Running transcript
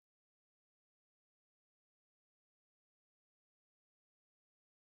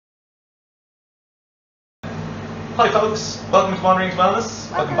Hi folks, welcome to Wandering to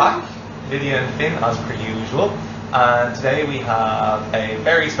Wellness. Welcome back, Lydia and Finn as per usual. And today we have a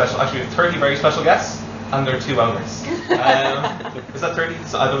very special, actually we have 30 very special guests and there are 2 owners. Is that 30?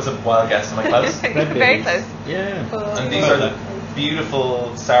 So, that was a wild guess, am I close? Very close. Yeah. And these are the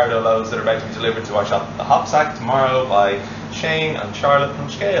beautiful sourdough loaves that are about to be delivered to our shop at the Hop Sack tomorrow by Shane and Charlotte from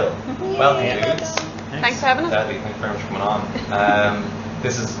Scale. Welcome dudes. Thanks for having us. Thank you very much for coming on.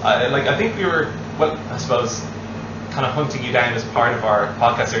 This is, I think we were, well, I suppose, kind of hunting you down as part of our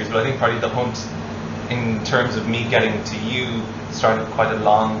podcast series, but I think probably the hunt in terms of me getting to you started quite a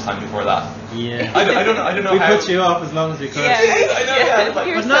long time before that. Yeah. I don't know we how. put you off as long as we could. Yeah, I know, yeah, like,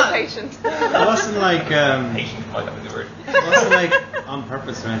 you were but so not- patient. It wasn't like Patient might have been the word. it wasn't like on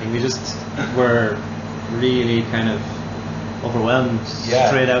purpose or anything. We just were really kind of overwhelmed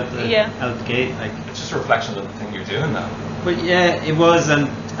straight out the gate. Like, It's just a reflection of the thing you're doing now. but yeah, it was, and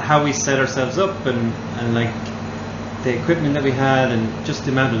how we set ourselves up, and like the equipment that we had, and just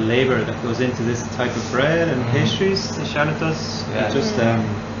the amount of labour that goes into this type of bread and pastries that Charlotte does. Yeah.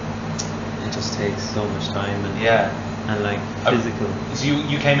 It just takes so much time and and like physical. So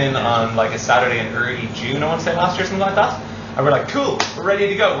you came in on like a Saturday in early June, I want to say last year, something like that. And we're like, cool, we're ready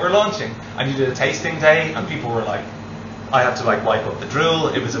to go, we're launching. And you did a tasting day, and people were like, I had to like wipe up the drool.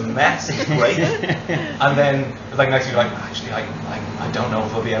 It was a mess. It was great. And then like next week, like actually, I don't know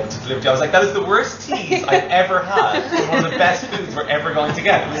if we'll be able to deliver to you. I was like, that is the worst tease I've ever had. It's one of the best foods we're ever going to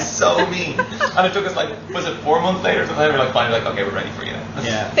get. It was so mean. And it took us like, was it 4 months later or something? We were like finally like, okay, we're ready for you now.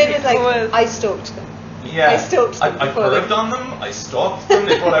 Yeah. Finn was like, I stalked them. Yeah. I stalked them I before curved on them. I stalked them.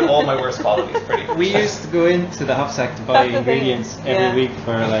 They brought out all my worst qualities, pretty much. We used to go into the Hop Sack to buy That's the thing, ingredients yeah. every week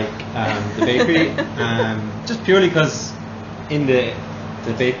for like the bakery, just purely because in the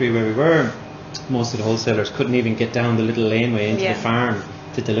bakery where we were, most of the wholesalers couldn't even get down the little laneway into the farm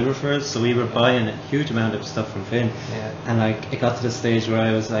to deliver for us, so we were buying a huge amount of stuff from Finn. Yeah. And like it got to the stage where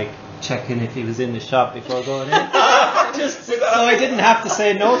I was like checking if he was in the shop before going in, just so I didn't have to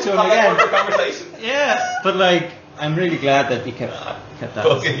say no to him again. Conversation. Yeah, but like I'm really glad that he kept that.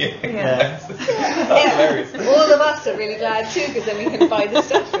 Fucking yeah. Yeah. That's hilarious. All of us are really glad too, because then we can buy the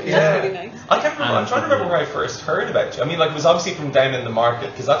stuff, which is really nice. I can't remember. I'm trying to remember where I first heard about you. I mean, like, it was obviously from down in the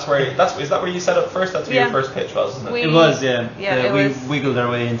market, because is that where you set up first? That's where your first pitch was, isn't it? It was, yeah. Yeah, we it was wiggled our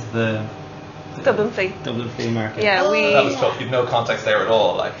way into the Dublin Flea. Dublin Flea Market. Yeah, That was tough. You've no context there at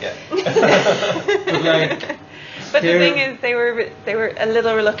all. Like, yeah. But like, But here- the thing is, they were a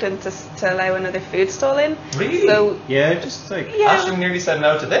little reluctant to allow another food stall in. Really? So yeah, just like yeah, Ashton nearly said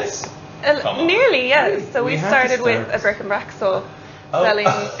no to this. Come on. nearly, yeah. So we We had to started with start. a brick and brack stall Oh. selling.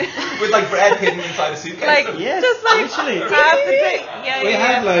 With like bread hidden inside a suitcase. Like Yes, just like literally. half the day. Yeah, we yeah,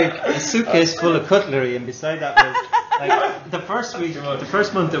 had yeah. like a suitcase full of cutlery, and beside that was like the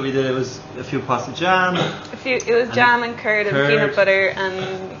first month that we did it was a few pots of jam It was jam and curd and peanut butter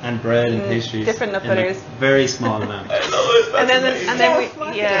and bread and pastries, different nut in, like, butters. very small amount. I love it. and then amazing. and then we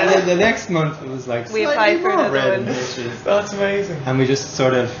And then yeah. the next month it was like We slightly applied for more another bread one. and pastries, That's amazing. and we just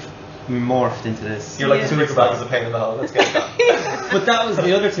sort of morphed into this. You're like Yeah. the brick bag is a pain in the hole. Let's get that. But that was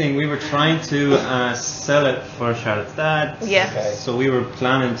the other thing. We were trying to sell it for Charlotte's dad. Yeah. Okay. So we were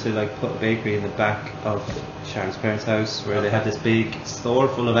planning to like put a bakery in the back of Charlotte's parents' house where they had this big store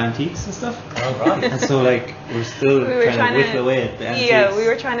full of antiques and stuff. All right. And so like we're still We were trying to trying whittle to away at the antiques. yeah, we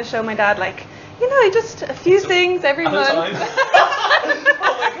were trying to show my dad like, you know, just a few things every At a time. month.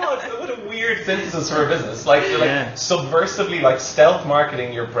 Oh my god, what a weird synthesis for a business. Like, you're like Yeah. subversively like stealth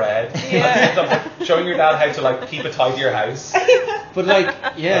marketing your bread. Yeah. At the end of, like, showing your dad how to like keep a tidier house. But like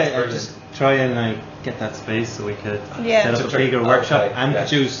That's yeah, brilliant. just try and like get that space so we could Yeah. set To up a try- bigger workshop okay, and yeah.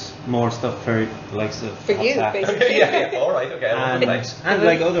 produce more stuff for the likes of For you, Hopsack. basically. Okay, yeah, all right, okay. I love and, it. and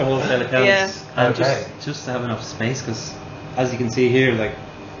like other wholesale accounts, Yeah. and Okay. just to have enough space, because as you can see here, like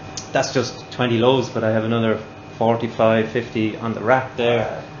that's just 20 loaves, but I have another 45, 50 on the rack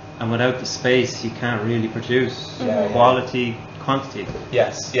there, and without the space, you can't really produce Yeah, yeah. quality, quantity.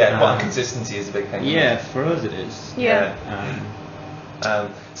 Yes, yeah. Well, Um, consistency is a big thing. Yeah, for us it is. Yeah.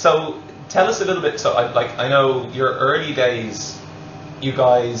 So tell us a little bit. So I know your early days. You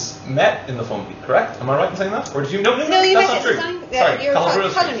guys met in the Funby, correct? Am I right in saying that? Or did you? No, No, you that's met not at true. design. Sorry, You're Colin a Brewer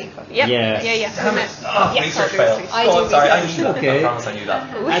Street. colony cook. Yep. Yes. Yeah. Damn we it! met. Oh, Yes, research obviously. failed. I Go do on, sorry, I research. knew that. Okay. I promise I knew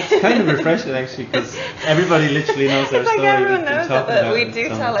that. It's kind of refreshing actually, because everybody literally knows our It's like story. everyone We've been knows it, talking but about we it do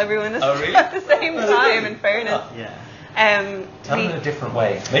so tell much. everyone Oh, really? at the same time. In fairness, Yeah. Tell we them in a different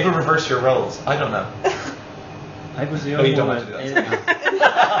way. Maybe reverse your roles. I don't know. I was the Oh, only you don't one. have to do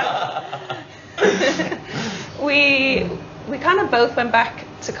that. we kind of both went back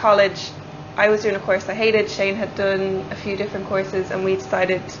to college. I was doing a course I hated. Shane had done a few different courses, and we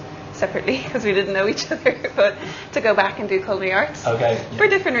decided to separately because we didn't know each other, but to go back and do culinary arts Okay. for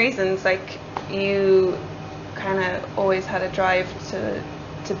different reasons. Like you kind of always had a drive to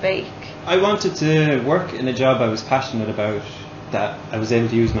bake. I wanted to work in a job I was passionate about, that I was able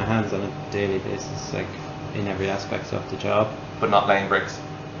to use my hands on a daily basis, like in every aspect of the job. But not laying bricks.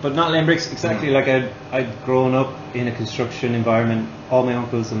 But not laying bricks, exactly. Like I'd grown up in a construction environment. All my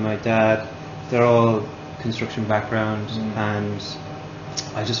uncles and my dad, they're all construction background, and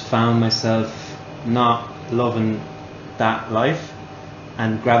I just found myself not loving that life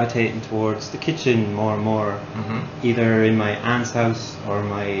and gravitating towards the kitchen more and more, either in my aunt's house or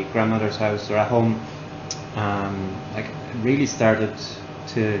my grandmother's house or at home. Like I really started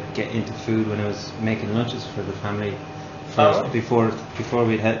to get into food when I was making lunches for the family. First, before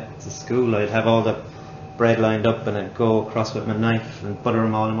we'd head to school, I'd have all the bread lined up and I'd go across with my knife and butter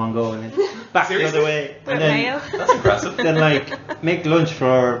them all in one go and then back the other way. With And then, mayo. That's impressive. then like make lunch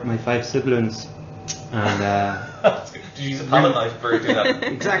for my 5 siblings. And That's good. Did you use a palette knife for doing that?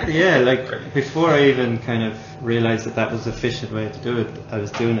 exactly, yeah, like before I even kind of realised that was an efficient way to do it, I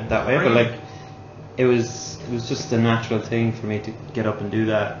was doing it that way. But like it was just a natural thing for me to get up and do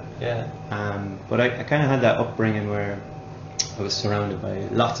that. Yeah. But I kind of had that upbringing where I was surrounded by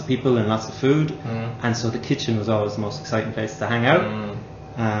lots of people and lots of food, and so the kitchen was always the most exciting place to hang out.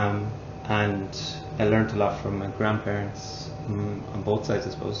 And I learned a lot from my grandparents on both sides, I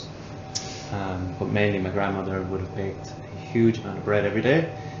suppose. But mainly my grandmother would have baked a huge amount of bread every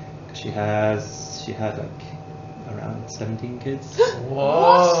day. She had like around 17 kids.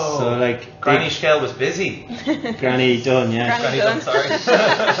 Whoa. So like Granny Schell was busy. Granny Dunn, yeah. Granny Granny Dunn,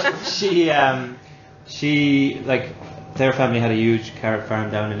 sorry. She like their family had a huge carrot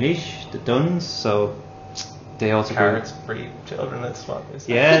farm down in Laois, the Dunns, so they also Carrots breed children, that's what they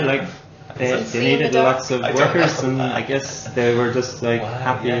say. yeah, like they See in the needed dark? lots of I don't workers, know. and I guess they were just like Wow,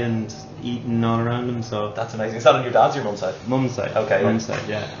 happy yeah. and eating all around them. So That's amazing. Is that on your dad's or your mum's side? mum's side, Okay, mum's side,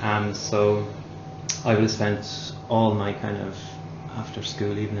 yeah. So I would have spent all my kind of after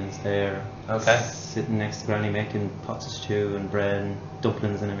school evenings there, Okay. sitting next to Granny making pots of stew and bread and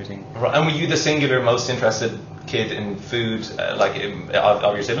dumplings and everything. Right. And were you the singular most interested kid in food,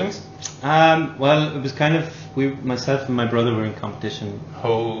 of your siblings? Well, it was kind of myself and my brother were in competition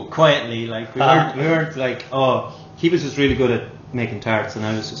Oh. quietly. Like we weren't like, oh, he was just really good at making tarts and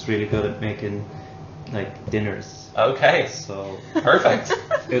I was just really good at making like dinners. Okay. So Perfect.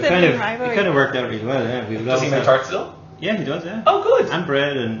 it Sibling rivalry. kind of worked out really well. Yeah, we would Does he also- make tarts still? Yeah, he does. Yeah. Oh, good. And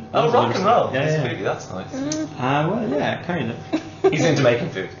bread and Oh, loads of rock other and stuff. roll. Yeah, That's yeah. really- that's nice. Well, yeah, kind of. He's into making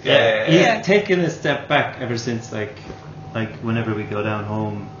food. Yeah. He's Yeah. taken a step back ever since like whenever we go down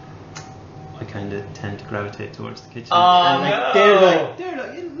home, I kind of tend to gravitate towards the kitchen. Oh, and no. they're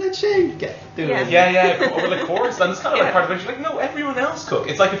like, let Shane do Yeah. it. Yeah, over the course, and it's kind of like Yeah. part of it. You're like, no, everyone else cook.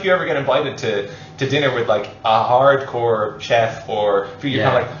 It's like if you ever get invited to dinner with like a hardcore chef, or you're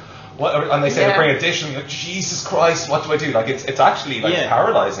kind of like, what? And they say Yeah. to bring a dish, and you're like, Jesus Christ, what do I do? Like it's actually like Yeah.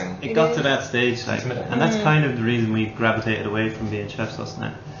 paralyzing. It got to that stage, like, Intimidating. and that's kind of the reason we gravitated away from being chefs us now.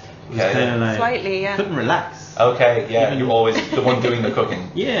 It was Yeah, kind yeah. of like Slightly, yeah. couldn't relax. Okay, yeah, Even- you're always the one doing the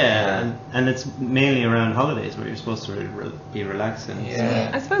cooking. Yeah, and it's mainly around holidays where you're supposed to be relaxing. Yeah.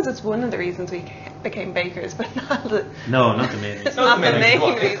 I suppose it's one of the reasons we became bakers, but not the. No, not the main reason. It's not the main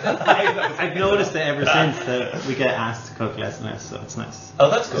reason. I've noticed it ever since that we get asked to cook less and less, so it's nice. Oh,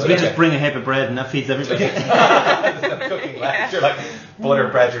 that's So good. we just bring a heap of bread and that feeds everybody. Instead of cooking less, you're like butter,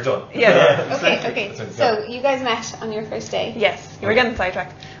 bread, you're done. Yeah. Okay. That's it. So you guys met on your first day. Yes, we're getting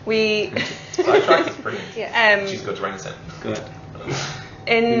sidetracked. We Sidetracked is brilliant. Yeah. She's good to bring us in. Good.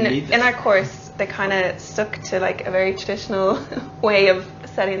 in our course they kind of stuck to like a very traditional way of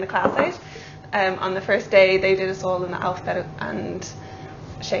setting the class out. On the first day they did us all in the alphabet and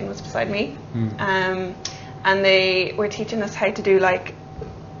Shane was beside me. And they were teaching us how to do like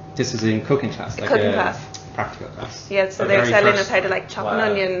This is in cooking class, like Cooking a class. practical class. yeah, so The they were very telling first- us how to like chop an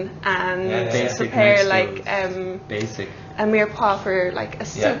Wow. onion and Yeah, yeah. Basic prepare knife like skills. Basic. a mirepoix for like a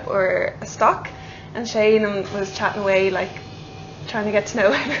soup Yeah. or a stock. And Shane was chatting away like trying to get to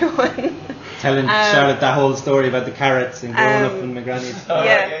know everyone. Telling Charlotte that whole story about the carrots and growing up in my granny's Oh,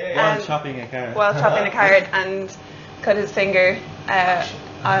 Yeah, yeah. while and- chopping a carrot. while chopping a carrot and cut his finger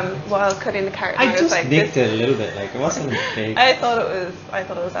while cutting the carrot. And I was just like, nicked this- it a little bit, like it wasn't big. I thought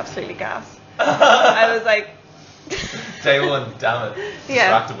it was absolutely gas. I was like, Day one, damn it.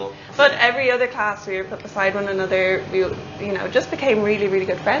 Yeah. Distractible. but every other class we were put beside one another. We, just became really, really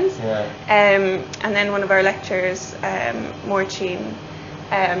good friends. Yeah. And then one of our lecturers, Morchine,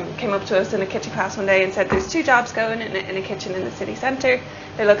 came up to us in a kitchen class one day and said, "There's 2 jobs going in a kitchen in the city centre.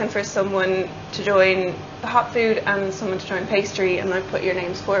 They're looking for someone to join the hot food and someone to join pastry, and I've put your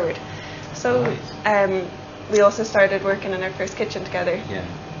names forward." So we also started working in our first kitchen together. Yeah.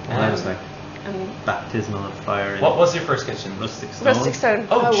 Well, that was like And baptismal of fire. What was your first kitchen? Rustic Stone. Rustic Stone.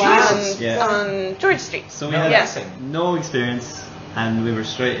 Oh, Jesus. Yeah. On George Street. So we No had guessing. no experience, and we were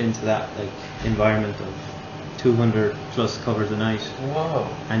straight into that like environment of 200 plus covers a night, Whoa.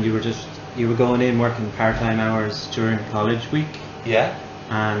 and you were going in working part-time hours during college week Yeah.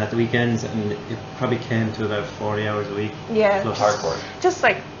 and at the weekends, and it probably came to about 40 hours a week. Yeah. Plus. Hardcore. Just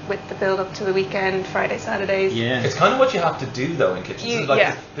like with the build up to the weekend, Friday, Saturdays. Yeah. It's kind of what you have to do though in kitchens. It's like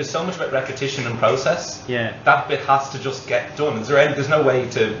Yeah. there's so much about repetition and process. Yeah. That bit has to just get done. There's no way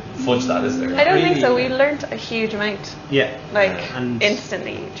to fudge that, is there? I don't think so. Really? We learnt a huge amount, Yeah. like And-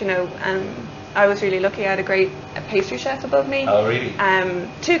 instantly. You know, I was really lucky. I had a pastry chef above me. Oh, really?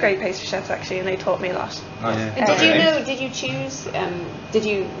 Two great pastry chefs actually, and they taught me a lot. Nice. Yeah. And Okay. did you choose,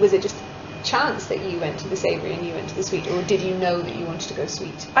 was it just chance that you went to the savoury and you went to the sweet, or did you know that you wanted to go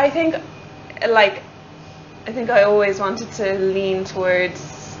sweet? I think I always wanted to lean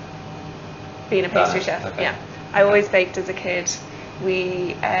towards being a pastry chef. Okay. Yeah, I always baked as a kid.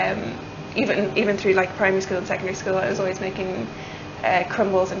 We even through like primary school and secondary school, I was always making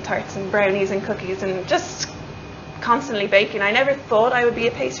crumbles and tarts and brownies and cookies and just constantly baking. I never thought I would be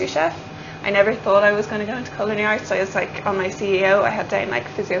a pastry chef. I never thought I was going to go into culinary arts. I was like, on my CEO, I had down like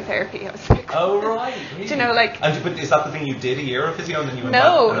physiotherapy. I was like, Oh, right. Really? do you know, like, But is that the thing you did a year of physio and then you went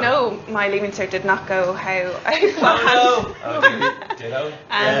no, back? no, my leaving cert did not go how I Oh, planned. no. Oh, dear. Ditto.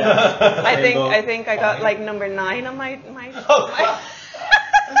 And Yeah. I think I got Fine. like number 9 on my Oh, wow.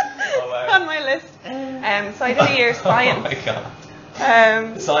 Oh, wow. on my list. So I did a year of science. Oh, my God.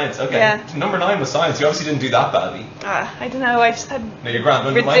 Science, okay. Yeah. Number 9 was science. You obviously didn't do that badly. I don't know. I just had No, you're grand.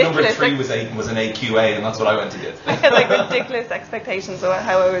 My number Ridiculous, 3 like- was an AQA, and that's what I went to get. I had like ridiculous expectations of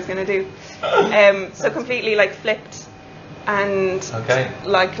how I was going to do. So completely like flipped, and Okay.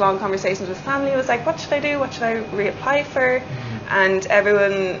 like long conversations with family was like, what should I do? What should I reapply for? Mm-hmm. And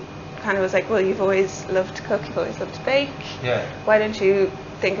everyone kind of was like, well, you've always loved to cook, you've always loved to bake. Yeah. Why don't you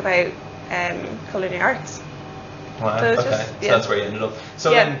think about culinary arts? Wow. So it's Okay. just- So yeah. that's where you ended up.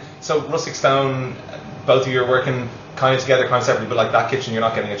 So Yeah. then, so Rustic Stone, both of you are working kind of together, kind of separately, but like that kitchen, you're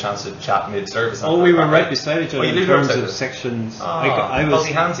not getting a chance to chat mid-service. Oh, we were right beside each Oh, other you in lived terms right of beside us. sections. Oh, I was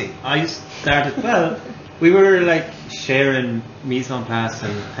fuzzy handsy. I started well. We were like sharing mise en place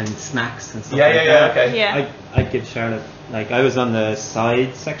and snacks and stuff Yeah, like yeah, yeah, that. okay. Yeah. I'd give Charlotte, like I was on the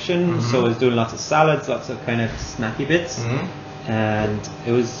side section, Mhm. so I was doing lots of salads, lots of kind of snacky bits, Mhm. and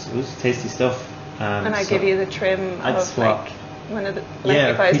it was tasty stuff. And I so- give you the trim I'd of swap. like one of the like yeah,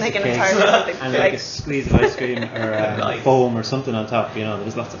 if I was piece of making a cake tart or something. and like a squeeze of ice cream or Nice. foam or something on top. You know, there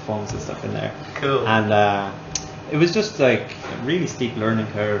was lots of foams and stuff in there. Cool. And it was just like a really steep learning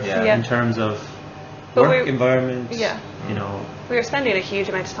curve Yeah. Yeah. in terms of But work we- environment. Yeah. You know, We were spending a huge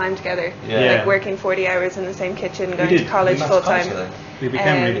amount of time together. Yeah. Like working 40 hours in the same kitchen, going did. to college You full went to college time. together. we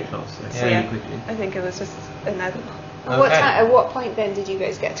became really Um, close like, yeah. really Yeah. quickly. I think it was just inevitable. And what Okay. at what point then did you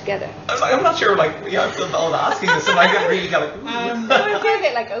guys get together? I'm not sure, like, yeah, I'm still all asking this, and I get really kind of I feel a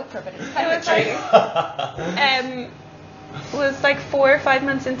bit like Oprah, but it's kind It of was true. Was like 4 or 5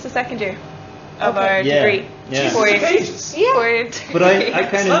 months into second year of Okay. our Yeah. degree. Yeah. For Jesus, ages. Yeah. for But I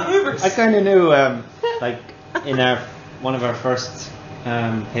Slam movers. kind of knew like in one of our first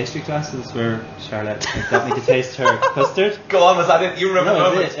pastry classes where Charlotte got me to taste her custard. Go on, was that it? You remember No, the it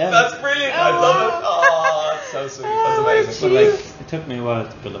moment? did, yeah. That's brilliant. I love it. Oh, it's so sweet. That's amazing. But like it took me a while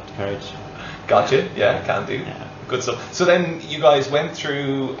to build up the courage. Gotcha. Yeah, can do. Yeah. Good stuff. So then you guys went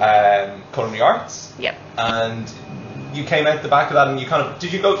through culinary arts, Yep. and you came out the back of that, and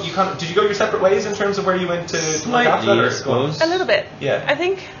did you go your separate ways in terms of where you went to look after that, Slightly, I or suppose. A little bit. Yeah. I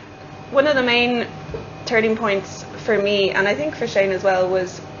think one of the main turning points for me, and I think for Shane as well,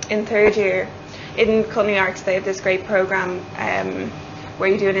 was in third year. In culinary arts, they have this great program where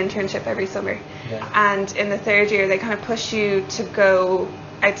you do an internship every summer. Yeah. And in the third year, they kind of push you to go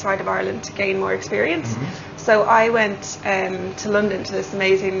outside of Ireland to gain more experience. Mm-hmm. So I went to London to this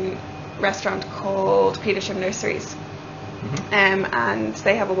amazing restaurant called Petersham Nurseries. And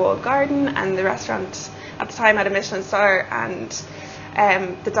they have a walled garden, and the restaurant at the time had a Michelin star, and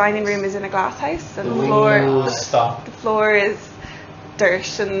the dining room is in a glass house, and Stop. the floor is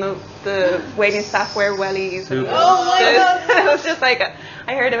dirt, and the waiting staff wear wellies. And Super. Oh my God. it was just like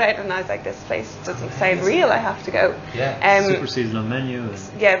I heard about it, and I was like, this place doesn't sound real. I have to go. Yeah. Super seasonal menu. And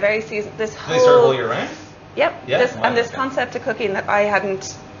Yeah, very seasonal. This Do whole they serve all year round? Yep. Yeah, This wow, and this okay. concept of cooking that I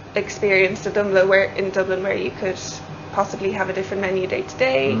hadn't experienced in Dublin, where you could possibly have a different menu day to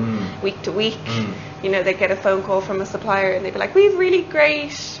day, week to week. You know, they'd get a phone call from a supplier and they'd be like, "We have really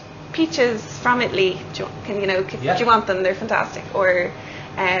great peaches from Italy. Do you want them? They're fantastic." Or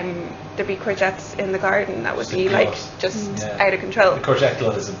There'd be courgettes in the garden that would Just be a like glut. just Yeah. out of control. The courgette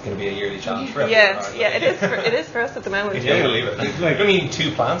glut is going to be a yearly challenge for everyone. Yeah, it is for us at the moment. Can you believe it? It's like- you don't need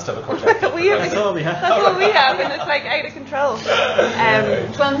 2 plants to have a courgette glut. We have That's all we have. That's what we have, and it's like out of control.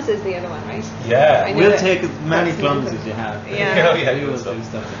 Plums is the other one, right? Yeah. I know We'll that. take as many That's plums amazing. as you have. Yeah. Oh, yeah, We good will stuff. do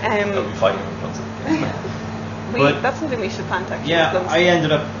stuff. They'll be fighting with plants. But- That's something we should plant actually. Yeah, plums. I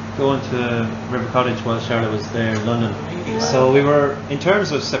ended up going to River Cottage while Charlotte was there in London. Really? So we were, in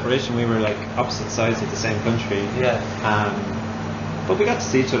terms of separation, we were like opposite sides of the same country. Yeah. But we got to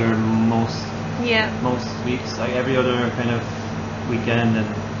see each other most Yeah. weeks, like every other kind of weekend,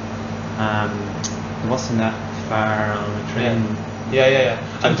 and it wasn't that far on a train. Yeah.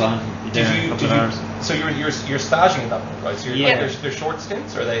 Jump And on, did there you, a couple did of you, hours. so you're staging at that point, right? So you're, Yeah. like, they're short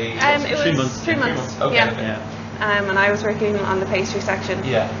stints, or are they? It was 3 months. 3 3 months. months. Okay. Yeah. Okay. Yeah. And I was working on the pastry section.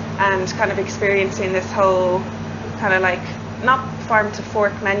 Yeah. And kind of experiencing this whole kind of like not farm to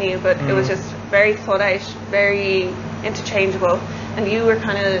fork menu, but it was just very thought out, very interchangeable, and you were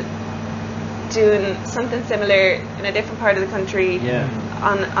kind of doing something similar in a different part of the country Yeah.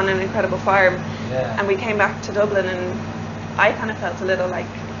 on an incredible farm. Yeah. And we came back to Dublin, and I kind of felt a little like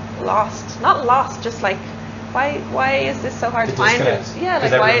lost, not lost, just like why is this so hard The to find? disconnect. Yeah, like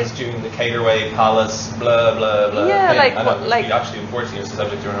Because why everyone's is doing the Caterway Palace, blah blah blah. Yeah, thing. like, I know, what- it must like- be actually unfortunately it's the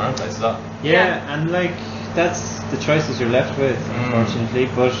subject you're in our own place as well. Yeah, and like that's the choices you're left with, unfortunately.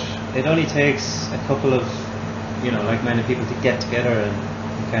 But it only takes a couple of, like-minded people to get together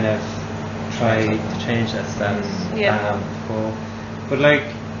and kind of try to change that status Yeah. quo. But like,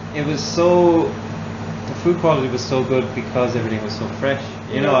 it was so, the food quality was so good because everything was so fresh.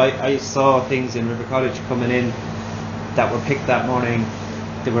 I saw things in River Cottage coming in that were picked that morning.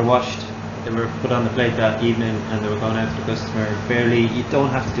 They were washed. They were put on the plate that evening, and they were going out to the customer. Barely, you don't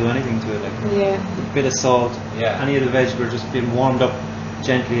have to do anything to it. Like Yeah. a bit of salt. Yeah. Any of the veg were just being warmed up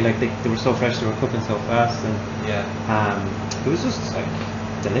gently. Like they were so fresh, they were cooking so fast, and Yeah. it was just like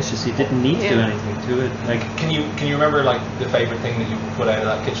delicious. You didn't need to do Yeah. anything to it. Like Can you remember like the favorite thing that you put out of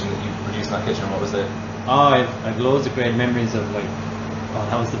that kitchen that you produced in that kitchen? What was it? I've loads of great memories of like, oh,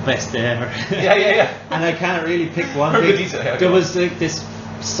 that was the best day ever. Yeah. And I can't really pick one Or thing. the detail, yeah, There go was like this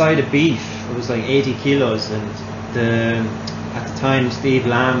side of beef. It was like 80 kilos, and at the time Steve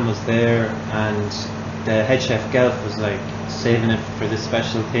Lamb was there, and the head chef Gelf was like saving it for this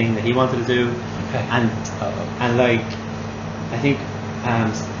special thing that he wanted to do. Okay. And like I think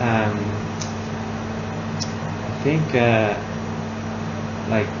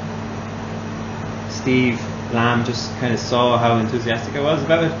like Steve Lamb just kind of saw how enthusiastic I was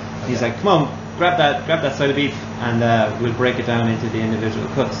about it. He's like, come on, grab that side of beef, and we'll break it down into the individual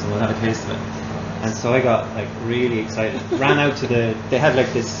cuts, and we'll have a taste of it. And so I got like really excited. Ran out to they had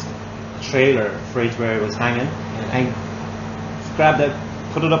like this trailer fridge where it was hanging, and grabbed it,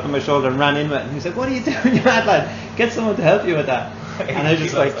 put it up on my shoulder, and ran in with it. And he said, "What are you doing, you mad lad? Get someone to help you with that." And I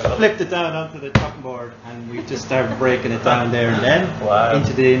just like flipped it down onto the chopping board, and we just started breaking it down there and then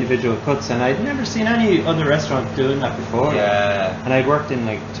into the individual cuts. And I'd never seen any other restaurant doing that before. Yeah. And I'd worked in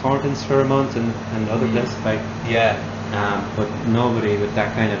like Thornton's for a month and other places like, but nobody with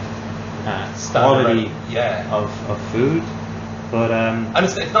that kind of quality of food. But and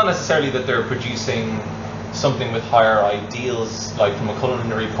it's not necessarily that they're producing something with higher ideals, like from a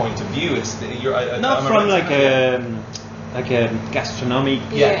culinary point of view. It's not from like a gastronomic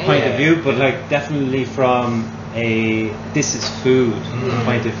point of view, but like definitely from a this is food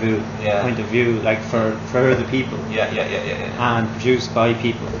point of view, like for other people. And produced by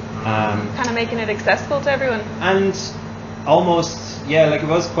people. kind of making it accessible to everyone. And almost, like it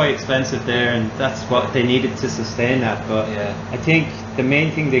was quite expensive there, and that's what they needed to sustain that. But I think the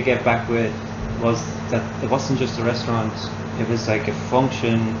main thing they get back with was that it wasn't just a restaurant; it was like a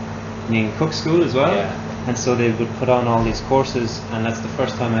functioning cook school as well. And so they would put on all these courses, and that's the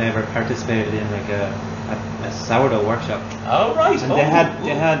first time I ever participated in like a sourdough workshop. Oh right. And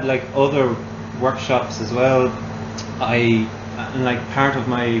they had like other workshops as well. And like part of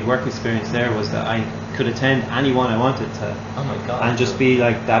my work experience there was that I could attend anyone I wanted to. Oh my god. And just be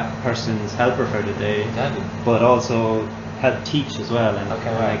like that person's helper for the day, but also help teach as well. And like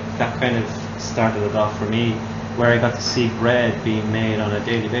that kind of started it off for me, where I got to see bread being made on a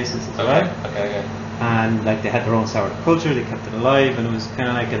daily basis as well. Okay. And like they had their own sourdough culture, they kept it alive, and it was kind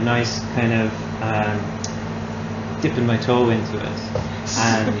of like a nice kind of dipping my toe into it,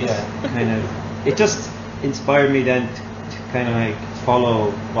 and kind of it just inspired me then to kind of like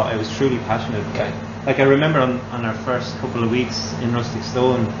follow what I was truly passionate about. Like I remember on our first couple of weeks in Rustic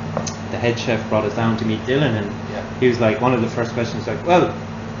Stone, the head chef brought us down to meet Dylan, and he was like, one of the first questions like, well,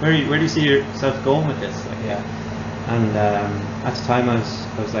 where do you see yourself going with this? Like, And at the time I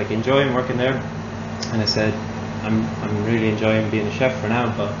was like enjoying working there, and I said I'm really enjoying being a chef for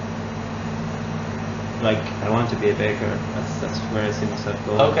now, but like I want to be a baker. That's where I see myself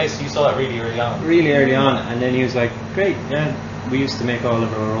going. Okay, so you saw that really early on. Really early on, and then he was like, great, yeah, we used to make all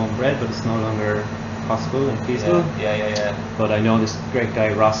of our own bread, but it's no longer possible and feasible. Yeah. But I know this great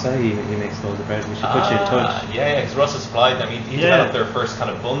guy Rossa, he makes loads of bread, we should put you in touch. Yeah, because Rossa supplied them. He developed their first kind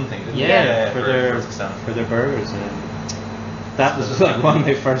of bun thing, didn't he? For their burgers. And that was like one of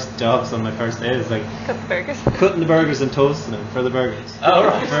my first jobs on my first day. It was like cutting the burgers and toasting them for the burgers. Oh,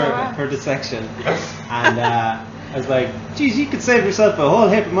 right. For the section. And I was like, geez, you could save yourself a whole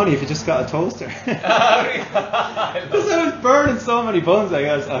heap of money if you just got a toaster. Because I was burning so many buns. Like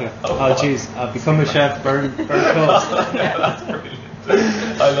I was like, oh geez, I'll become a chef, burn toast. Yeah, that's brilliant.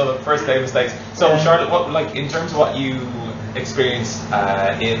 I love it. First day mistakes. So Charlotte, what, like in terms of what you experienced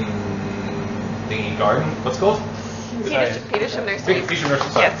in the garden, what's it called? Petersham Nursery. Petersham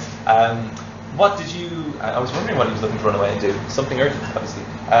Nursery, sorry. Yes. What did you? I was wondering what he was looking to run away and do. Something urgent, obviously.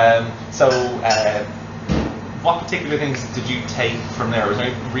 What particular things did you take from there? Was there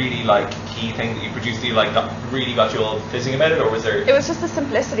any really like key thing that you produced that you like really got you all fizzing about it, or was there? It was just the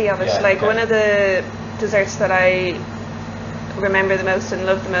simplicity of it. One of the desserts that I remember the most and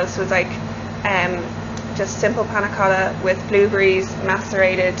loved the most was like just simple panna cotta with blueberries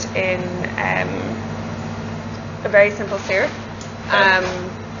macerated in a very simple syrup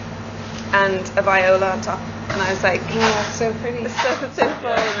and a viola on top. And I was like, that's so pretty. It's so simple,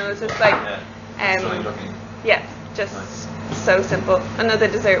 and it was just like, just nice. So simple. Another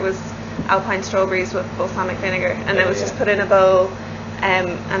dessert was alpine strawberries with balsamic vinegar, and it was just put in a bowl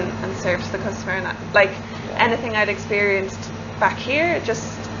and served to the customer. And anything I'd experienced back here,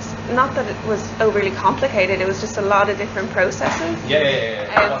 just not that it was overly complicated. It was just a lot of different processes. It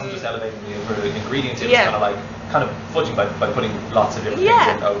wasn't just elevating the ingredients. It was kind of fudging by putting lots of different things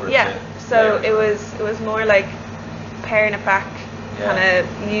in over. So it was more like paring it back, kind of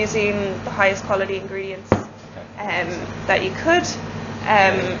using the highest quality ingredients that you could.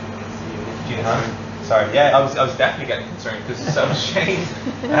 Sorry, I was definitely getting concerned because so Shane,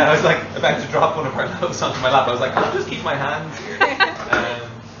 I was like about to drop one of our loaves onto my lap. I was like, I'll just keep my hands here.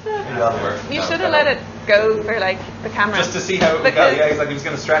 Maybe that'll work. You should have let it go for like the camera. Just to see how it would go. Yeah, he's like he was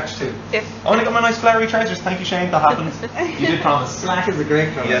going to stretch too. I only got my nice flowery trousers. Thank you, Shane. That happened. You did promise. Slack is a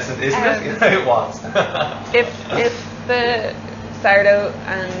great colour. Yes, isn't it? It was. if the sourdough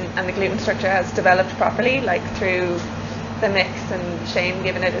and the gluten structure has developed properly, like through the mix and Shane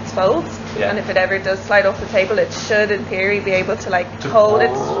giving it its folds, and if it ever does slide off the table, it should in theory be able to like hold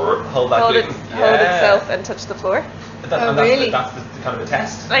itself and touch the floor. Really? That's the kind of a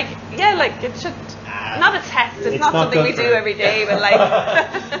test. Like it should. Not a test. It's not something we do every day, but like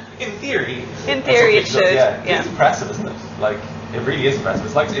in theory it should. It's impressive, isn't it? Like it really is impressive.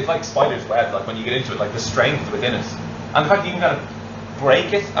 It's like spider's web. Like when you get into it, like the strength within it, and the fact that you can kind of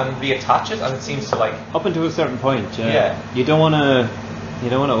break it and reattach it, and it seems to like up until a certain point. You don't want to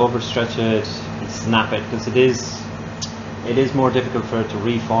overstretch it and snap it, because it is more difficult for it to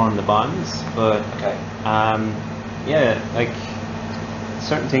reform the bonds. But like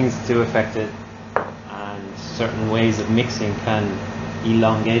certain things do affect it, and certain ways of mixing can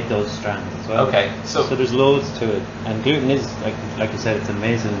elongate those strands as well. So there's loads to it, and gluten is like you said, it's an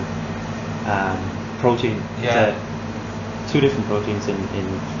amazing protein. Two different proteins in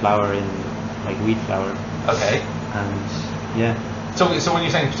flour, in like wheat flour. And So when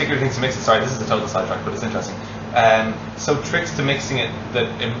you're saying particular things to mix it, sorry, this is a total sidetrack, but it's interesting. So tricks to mixing it that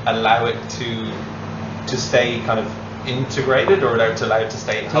allow it to stay kind of integrated, or allow it to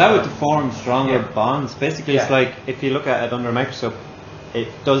stay. Allow it to form stronger bonds. Basically, it's like if you look at it under a microscope, it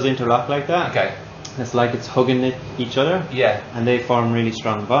does interlock like that. It's like it's hugging each other. And they form really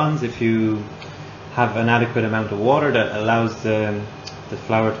strong bonds. If you have an adequate amount of water that allows the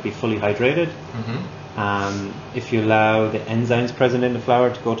flour to be fully hydrated. If you allow the enzymes present in the flour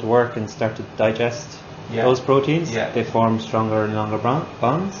to go to work and start to digest those proteins, they form stronger and longer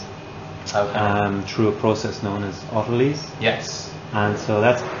bonds through a process known as autolyse. And so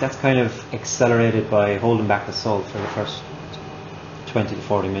that's kind of accelerated by holding back the salt for the first 20 to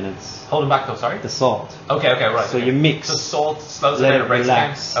 40 minutes. Holding back though, sorry? The salt. Right. So you mix. The salt slows it down, it breaks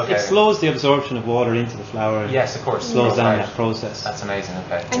relax. It slows the absorption of water into the flour. Yes, of course. Slows down that process. That's amazing,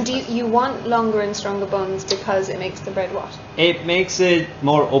 And do you want longer and stronger buns because it makes the bread what? It makes it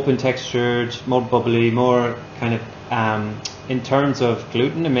more open textured, more bubbly, more kind of, in terms of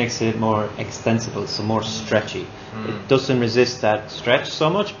gluten, it makes it more extensible, so more stretchy. It doesn't resist that stretch so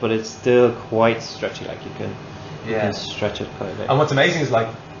much, but it's still quite stretchy, like you can stretch it quite a bit. And what's amazing is like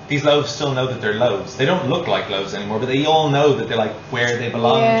these loaves still know that they're loaves. They don't look like loaves anymore, but they all know that they're like where they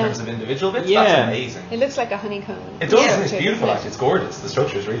belong in terms of individual bits. Yeah. That's amazing. It looks like a honeycomb. It does, and it's beautiful. Actually, it's gorgeous. The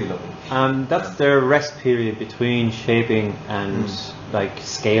structure is really lovely. That's their rest period between shaping and like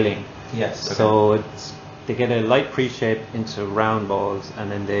scaling. Yes. Okay. So they get a light pre-shape into round balls,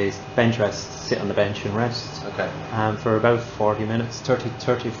 and then they bench rest, sit on the bench and rest. Okay. For about 40 minutes,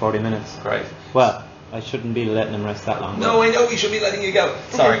 40 minutes. Great. Well, I shouldn't be letting them rest that long. No, I know we should be letting you go.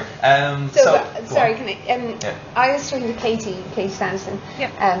 Sorry. Sorry, can I was talking to Katie Sanderson,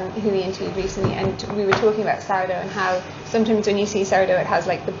 who we interviewed recently, and we were talking about sourdough and how sometimes when you see sourdough it has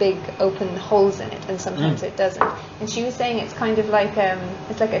like the big open holes in it, and sometimes it doesn't. And she was saying it's kind of like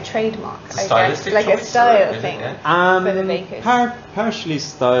it's like a trademark, stylistic like choice, a style thing for the bakers. Partially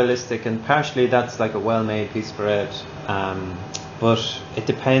stylistic, and partially that's like a well-made piece of bread. But it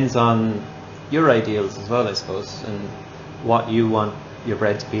depends on your ideals as well, I suppose, and what you want your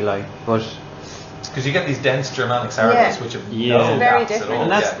bread to be like. But because you get these dense Germanic sourdoughs which have no very gaps different. at all.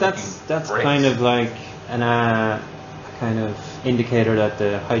 And that's kind of like an kind of indicator that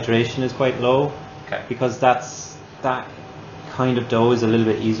the hydration is quite low. Okay. Because that kind of dough is a little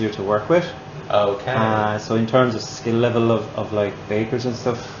bit easier to work with. Okay. So in terms of skill level of like bakers and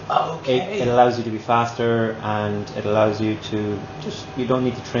stuff, it allows you to be faster, and it allows you to you don't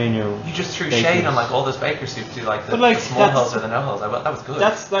need to train your. You just threw bakers. shade on like all those bakers who do like the small hulls or the no hulls. That was good.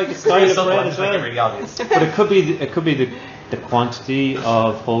 That's like a style of bread as well. Really obvious. But it could be the quantity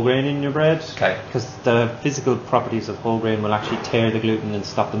of whole grain in your bread. Okay. Because the physical properties of whole grain will actually tear the gluten and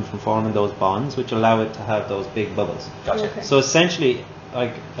stop them from forming those bonds, which allow it to have those big bubbles. Gotcha. Okay. So essentially,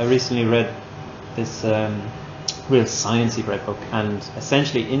 like I recently read this real sciencey bread book, and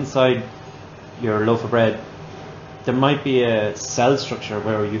essentially inside your loaf of bread there might be a cell structure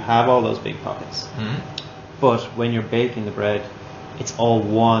where you have all those big pockets, but when you're baking the bread it's all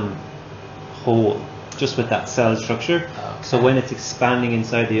one whole, just with that cell structure. So when it's expanding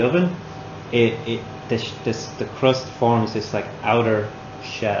inside the oven, the crust forms this like outer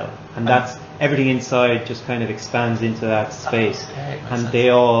shell, and that's everything inside just kind of expands into that space, and they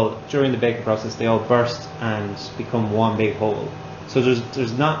all, during the baking process, they all burst and become one big hole. So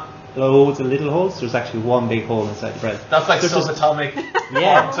there's not loads of little holes, there's actually one big hole inside the bread. That's like subatomic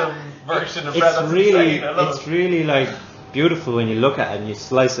quantum version of bread. It's really like beautiful when you look at it and you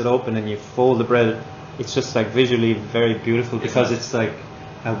slice it open and you fold the bread. It's just like visually very beautiful, because it's like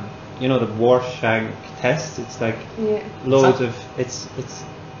the Warshank test. It's like loads of it's.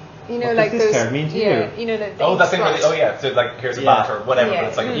 You know, like those. You know that. Oh, that thing. So like here's a bat or whatever. But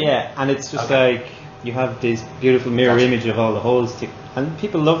it's like and it's just like you have this beautiful mirror image of all the holes, and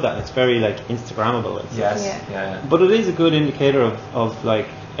people love that. It's very like Instagrammable. Yes. But it is a good indicator of like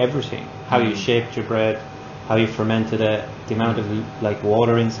everything. How you shaped your bread, how you fermented it, the amount of like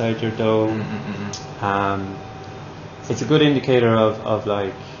water inside your dough. It's a good indicator of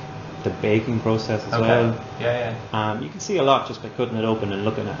like the baking process as well. You can see a lot just by cutting it open and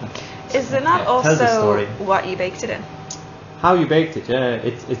looking at it. Is it not also what you baked it in? How you baked it,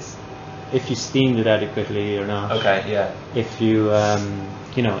 it's if you steamed it adequately or not. If you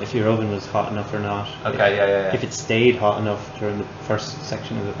if your oven was hot enough or not. If it stayed hot enough during the first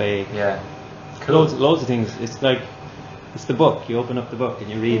section of the bake. Cool. Loads of things. It's like it's the book. You open up the book and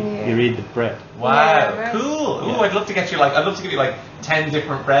you read the bread. Wow, cool. Ooh, I'd love to give you like 10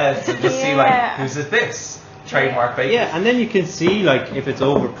 different breads and just see like whose is this trademark baking. Yeah, and then you can see like if it's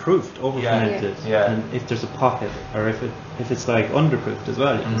overproofed, over-fermented, and if there's a pocket, or if it's like underproofed as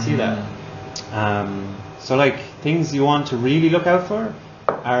well. You can see that. So like things you want to really look out for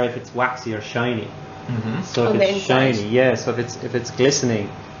are if it's waxy or shiny. So if it's shiny, so if it's glistening,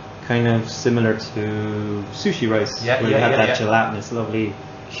 kind of similar to sushi rice, where you have that gelatinous, lovely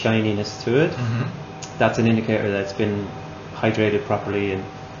shininess to it. That's an indicator that it's been hydrated properly. And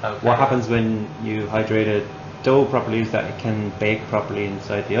what happens when you hydrate a dough properly is that it can bake properly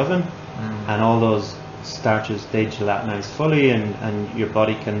inside the oven, and all those starches, they gelatinize fully, and your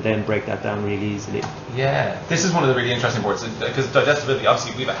body can then break that down really easily. This is one of the really interesting parts, because digestibility,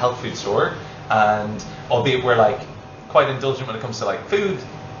 obviously we have a health food store, and albeit we're like quite indulgent when it comes to like food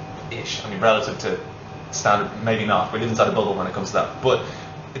ish, I mean relative to standard, maybe not, we live inside a bubble when it comes to that, but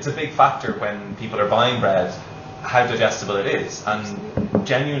it's a big factor when people are buying bread how digestible it is. And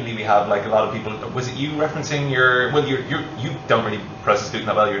genuinely we have like a lot of people, was it you referencing you don't really process gluten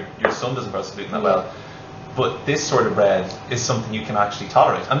that well, your son doesn't process gluten that well, but this sort of bread is something you can actually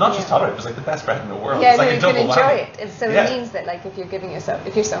tolerate, and not just tolerate, it's like the best bread in the world. It's like you can enjoy it. So it means that like if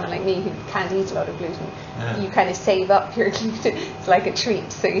you're someone like me who can't eat a lot of gluten, you kind of save up your gluten. It's like a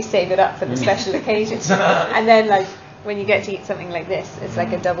treat, so you save it up for the special occasions, and then like when you get to eat something like this, it's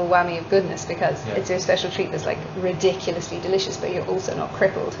like a double whammy of goodness, because it's your special treat that's like ridiculously delicious, but you're also not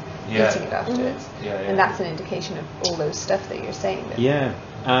crippled eating it afterwards. And that's an indication of all those stuff that you're saying. Yeah,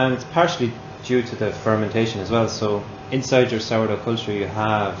 and it's partially due to the fermentation as well. So inside your sourdough culture you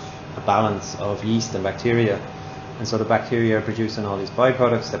have a balance of yeast and bacteria, and so the bacteria are producing all these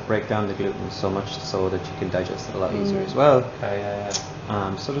byproducts that break down the gluten so much so that you can digest it a lot easier as well.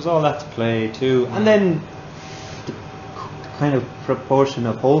 So there's all that to play too, and then the kind of proportion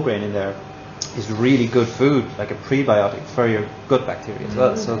of whole grain in there is really good food, like a prebiotic for your gut bacteria as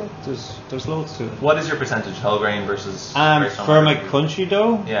well. So there's loads to it. What is your percentage whole grain versus? For my country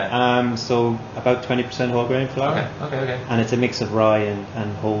dough, so about 20% whole grain flour. Okay. And it's a mix of rye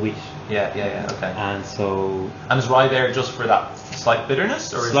and whole wheat. Okay. And is rye there just for that slight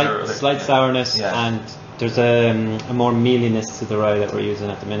bitterness, or slight sourness, and there's a more mealiness to the rye that we're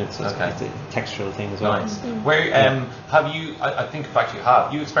using at the minute, so it's a textural thing as well. Nice. Where have you? I think in fact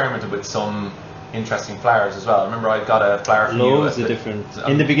you experimented with some interesting flours as well. I remember I got a flour from loads of different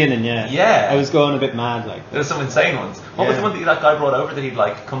in the beginning. I was going a bit mad, like there's some insane ones. What was the one that guy brought over that he'd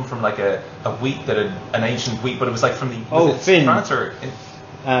like come from like a wheat that an ancient wheat, but it was like from the France or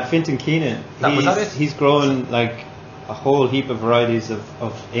Fintan Keenan. He's grown like a whole heap of varieties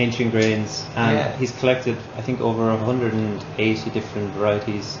of ancient grains, and he's collected I think over 180 different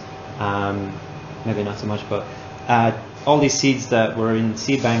varieties, maybe not so much, but all these seeds that were in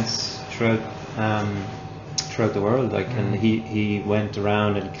seed banks throughout the world, like, and he went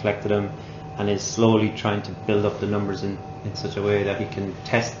around and collected them, and is slowly trying to build up the numbers in such a way that he can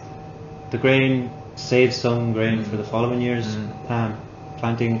test the grain, save some grain for the following year's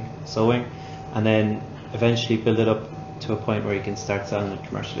planting, sowing, and then eventually build it up to a point where you can start selling it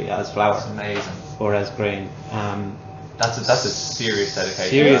commercially as flour. That's amazing. Or as grain. That's a serious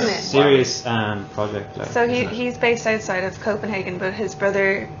dedication. Serious project. Like, so he's based outside of Copenhagen, but his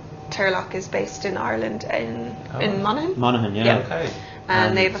brother Turlock is based in Ireland in Monaghan. Monaghan, yeah. Okay.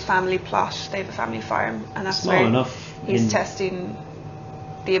 And they have a family plot, they have a family farm, and that's small where enough he's testing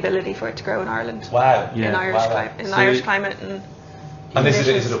the ability for it to grow in Ireland. Wow. In Irish climate and is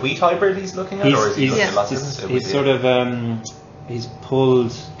it a wheat hybrid he's looking at, or is he looking at lots of different? He's sort of he's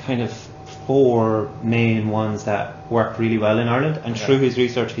pulled kind of 4 main ones that work really well in Ireland, and through his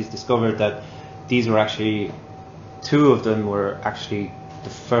research he's discovered that these were actually 2 of them were actually the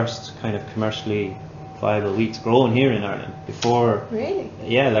first kind of commercially viable wheats grown here in Ireland before. Really?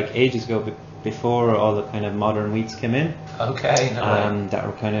 Yeah, like ages ago, before all the kind of modern wheats came in. Okay. That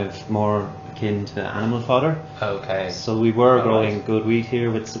were kind of more akin to animal fodder. Okay. So we were growing good wheat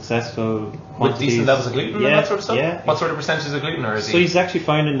here with successful quantities. With decent levels of gluten and that sort of stuff? Yeah. What sort of percentages of gluten So he's actually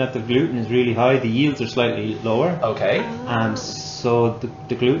finding that the gluten is really high, the yields are slightly lower. Okay. So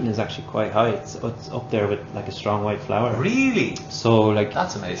the gluten is actually quite high. It's up there with like a strong white flour. Really? So like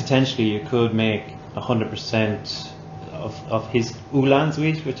that's amazing. Potentially you could make 100% of his Ulan's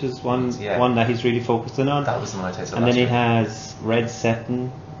wheat, which is one that he's really focusing on. That was the one I tasted. And then he has red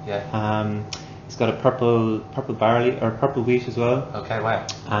Seton. Yeah. He's got a purple barley or purple wheat as well. Okay, wow.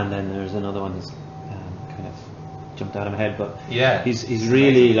 And then there's another one that's kind of jumped out of my head, but he's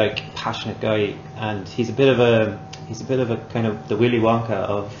really like passionate guy, and he's a bit of a kind of the Willy Wonka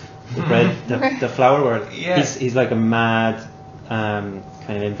of the bread, the flour world. Yeah. He's like a mad kind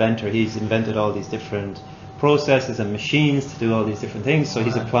of inventor. He's invented all these different processes and machines to do all these different things. So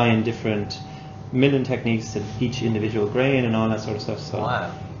he's applying different milling techniques to each individual grain and all that sort of stuff.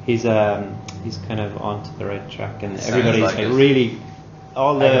 So he's kind of onto the right track, and everybody's like really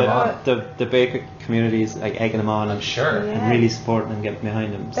all the baker communities like egging him on, I'm sure, and really supporting and getting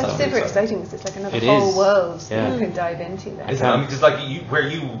behind him. That's super exciting. It's like another whole world that you can dive into. There. I mean, just like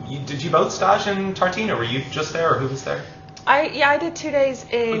did you both stage in Tartine, or were you just there, or who was there? I did 2 days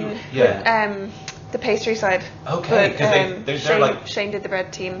in the pastry side. Okay, because Shane did the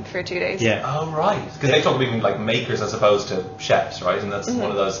bread team for 2 days. Yeah. Oh right, because they talk about being like makers as opposed to chefs, right? And that's one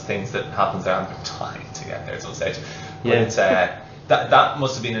of those things that happens there. I'm dying to get there at some stage. But it's that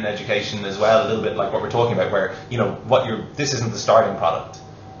must have been an education as well, a little bit like what we're talking about, where this isn't the starting product,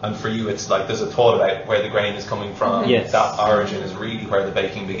 and for you it's like there's a thought about where the grain is coming from. Yes. That origin is really where the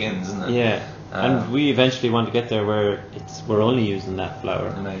baking begins, isn't it? Yeah. And we eventually want to get there where we're only using that flour.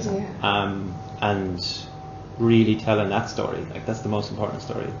 Amazing. Yeah. And really telling that story, like that's the most important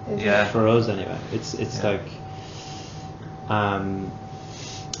story. Yeah. For us anyway. It's like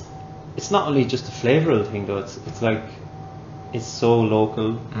it's not only just a flavoural thing though, it's like it's so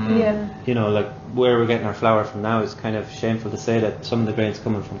local. Yeah. You know, like where we're getting our flour from now is kind of shameful to say that some of the grain's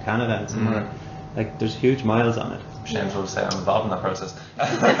coming from Canada and somewhere. Like there's huge miles on it. Shameful to say I'm involved in that process.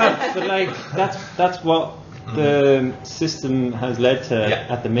 But like that's what the system has led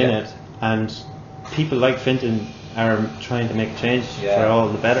to at the minute, and people like Fintan are trying to make a change for all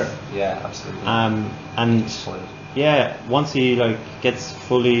the better. Yeah, absolutely. And once he like gets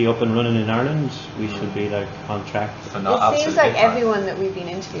fully up and running in Ireland, we should be like on track. It seems like everyone that we've been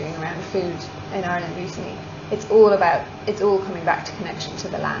interviewing around food in Ireland recently, it's all coming back to connection to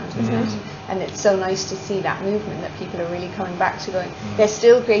the land, isn't it? And it's so nice to see that movement, that people are really coming back to going, they're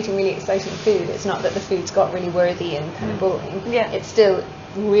still creating really exciting food. It's not that the food's got really worthy and kind of bullying. It's still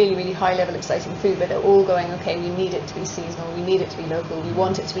really, really high level exciting food, but they're all going, okay, we need it to be seasonal, we need it to be local, we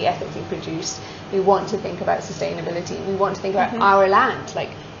want it to be ethically produced, we want to think about sustainability, we want to think about our land, like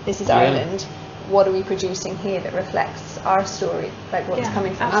this is Ireland, what are we producing here that reflects our story, like what's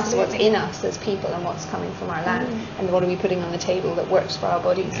coming from us, what's in us as people, and what's coming from our land, and what are we putting on the table that works for our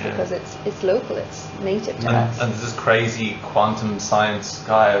bodies because it's local, it's native to us. And there's this crazy quantum science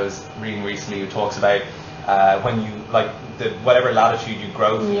guy I was reading recently who talks about when you whatever latitude you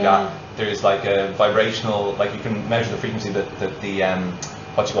grow food at, there's like a vibrational, like you can measure the frequency that the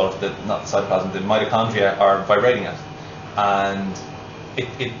what you call it, not the cytoplasm, the mitochondria are vibrating at, and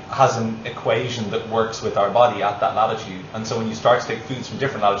it has an equation that works with our body at that latitude. And so when you start to take foods from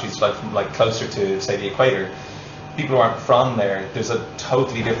different latitudes, like closer to say the equator, people who aren't from there, there's a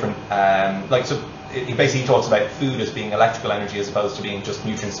totally different he basically talks about food as being electrical energy as opposed to being just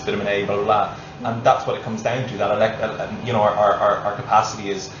nutrients, vitamin A, blah blah blah, and that's what it comes down to. That our capacity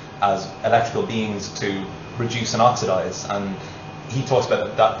is as electrical beings to reduce and oxidize. And he talks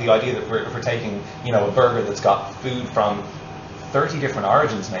about that the idea that if we're taking a burger that's got food from 30 different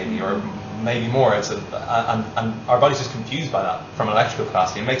origins maybe, or maybe more, and our body's just confused by that from an electrical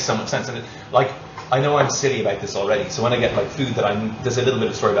capacity. It makes so much sense, and I know I'm silly about this already, so when I get like food there's a little bit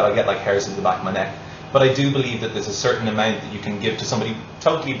of story about, I get like hairs to the back of my neck, but I do believe that there's a certain amount that you can give to somebody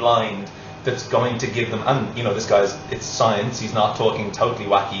totally blind that's going to give them, and this guy's, it's science, he's not talking totally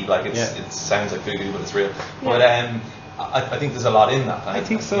wacky, like it sounds like voodoo, but it's real. But I think there's a lot in that. I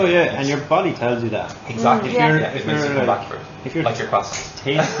think so, and your body tells you that. Exactly. It makes you come back for it. If you're like your croissants.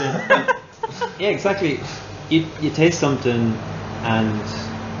 Tasting, exactly. You taste something and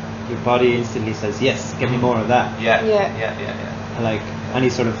your body instantly says, yes, give me more of that. Yeah. Like any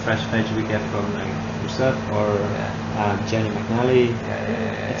sort of fresh veg we get from like yourself or Jenny McNally,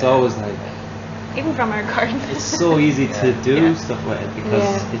 it's always like, even from our garden, it's so easy to do stuff with it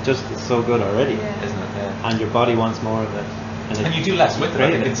because it's so good already, isn't it? And your body wants more of it. And you do less with it,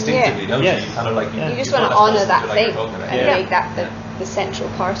 I think, instinctively, don't you? You kind of like you just want to honour that thing and make that the central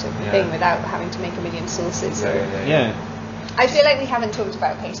part of the thing without having to make a million sauces. I feel like we haven't talked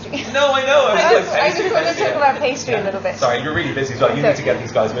about pastry. No, I know. I just want to talk about pastry a little bit. Sorry, you're really busy as well. You need to get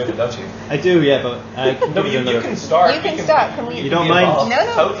these guys moving, don't you? I do, but I can you can start. You can start. Can we? You don't mind? No,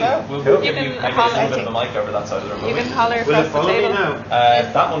 totally. We'll give you maybe a little bit of the mic over that side of the room. You can holler across the table.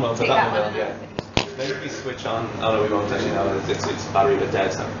 That one will. That one will. Maybe we switch on. Oh no, we won't actually. No, it's battery bit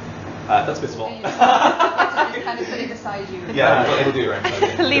dead. So that's a bit small. Kind of put it beside you. Yeah, it'll do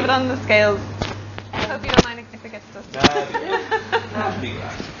right. Leave it on the scales. I hope you don't mind if it gets dusty.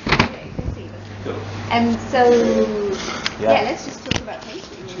 Cool. Let's just talk about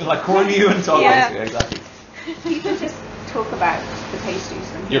pastry. You can like corner you and talk about it. Exactly. People just talk about the pastries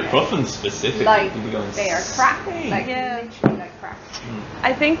from your cruffins specifically. Like they are crack. Like literally like crack.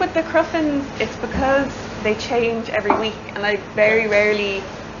 I think with the cruffins, it's because they change every week, and I very rarely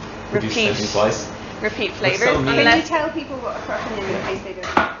repeat flavors. So can you tell people what a cruffin is in case they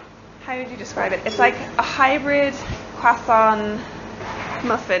don't know? How would you describe it? It's like a hybrid croissant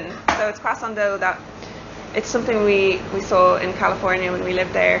muffin. So it's croissant dough it's something we saw in California when we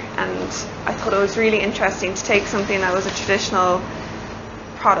lived there, and I thought it was really interesting to take something that was a traditional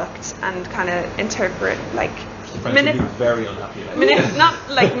product and kind of interpret like very unhappy. Not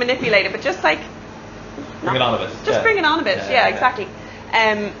like manipulate it, but just like bring it on a bit. Just bring it on a bit. Exactly.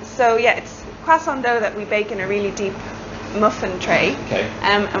 So it's croissant dough that we bake in a really deep muffin tray. Okay.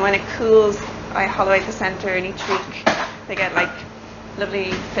 And when it cools, I hollow out the center, and each week they get like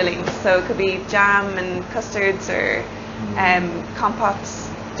lovely fillings. So it could be jam and custards or compotes,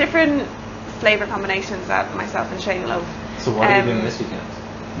 different flavour combinations that myself and Shane love. So what are you doing this weekend?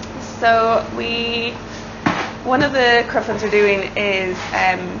 So one of the cruffins we're doing is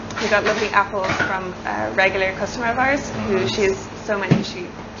we got lovely apples from a regular customer of ours who she has so many she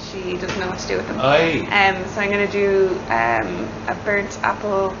doesn't know what to do with them. So I'm going to do a burnt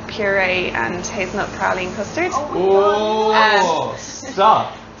apple puree and hazelnut praline custard.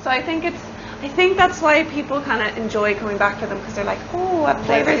 Stop! So I think that's why people kind of enjoy coming back for them, because they're like, oh, what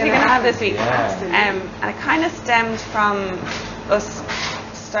flavours are you going to have this week? And it kind of stemmed from us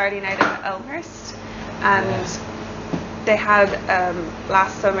starting out in Elmhurst, and they had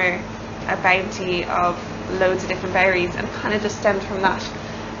last summer a bounty of loads of different berries, and kind of just stemmed from that,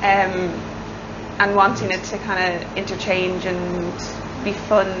 and wanting it to kind of interchange and be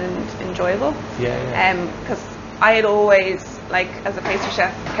fun and enjoyable. Because I had always, like, as a pastry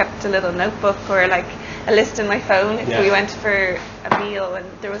chef, kept a little notebook or like a list in my phone if we went for a meal and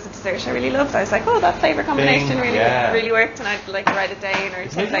there was a dessert I really loved. I was like, oh, that flavour combination really worked, and I'd like write it down or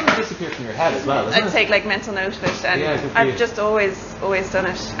take like disappear from your head as well. I'd take like mental note of it, and I've just always done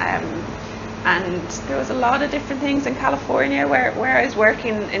it. And there was a lot of different things in California where I was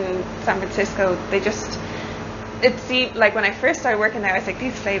working in San Francisco. It seemed like when I first started working there, I was like,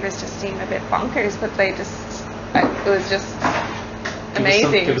 these flavors just seem a bit bonkers, but it was just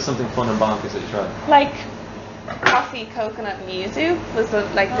amazing. Give us something fun and bonkers that you tried. Like coffee, coconut, and yuzu was this.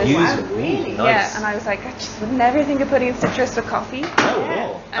 Yuzu, really? Nice. Yeah, and I was like, I just would never think of putting citrus with coffee. No, at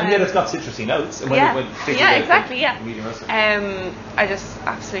all. And yet it's got citrusy notes. And exactly. Medium roast. I just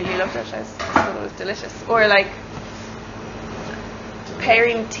absolutely loved it. I thought it was delicious. Or like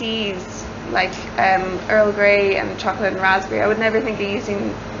pairing teas, like Earl Grey and chocolate and raspberry. I would never think of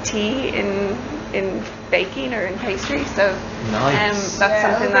using tea in baking or in pastry, so nice. That's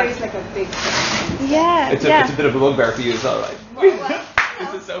something that's like a big thing. It's a bit of a bugbear for you as well, right?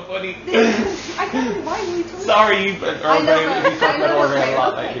 This is so funny. I can't believe why we told Sorry, Earl Grey, we talk about Earl Grey a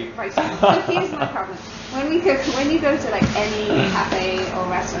lot lately. Right, so here's my problem. When you go to like any cafe or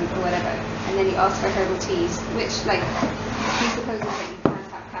restaurant or whatever, and then you ask for herbal teas, which like presupposes that you can't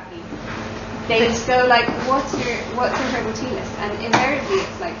have caffeine, they just go like, what's your herbal tea list? And invariably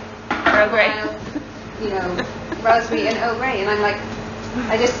it's like Earl Grey, raspberry and Earl Grey, and I'm like,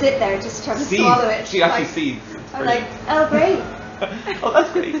 I just sit there just trying to swallow it. She actually seeds. I'm like, Earl Grey. Oh,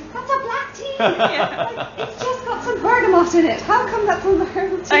 that's great. That's a black tea. Like, it's just got some bergamot in it. How come that's on the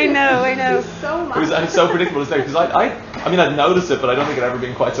herbal tea? I know. It's so much. It's so predictable, isn't it? Because I mean, I'd noticed it, but I don't think I'd ever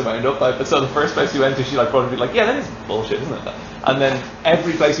been quite so wound up by it. But so the first place we went to, she like probably like, yeah, that is bullshit, isn't it? And then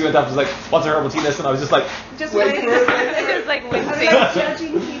every place we went after was like, what's a herbal tea list? And I was just like, just wait for it. Just like wincing. I was like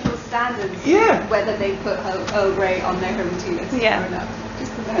judging people's standards, whether they put Earl Grey on their herbal tea list or not.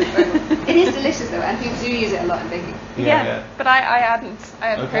 It is delicious though, and people do use it a lot in baking. Yeah. But I hadn't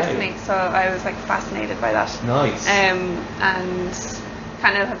personally, so I was like fascinated by that. Nice. And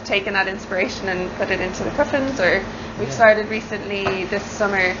kind of have taken that inspiration and put it into the muffins. Or we've started recently this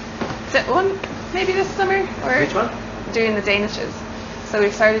summer. Maybe this summer or which one? Doing the danishes. So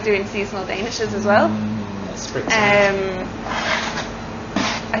we've started doing seasonal danishes as well.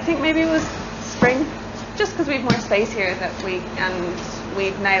 I think maybe it was spring, just because we've more space here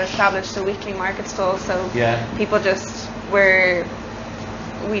we've now established a weekly market stall, so people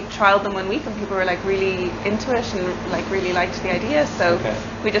we trialed them 1 week and people were like really into it and like really liked the idea, so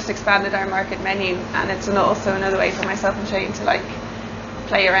we just expanded our market menu, and it's also another way for myself and Shane to like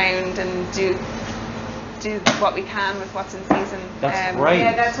play around and do what we can with what's in season. That's great.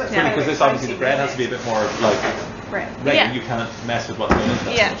 Yeah, that's what's because this obviously the bread has to be a bit more like regular. You can't mess with what's in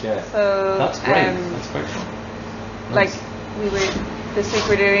it. So that's great. That's great. Like this week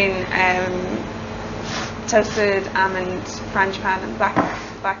we're doing toasted almond frangipan and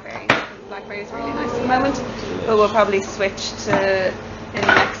blackberry. Blackberry is really nice at the moment, but we'll probably switch to in the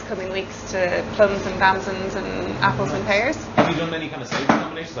next coming weeks to plums and damsons and apples and pears. Have you done many kind of savoury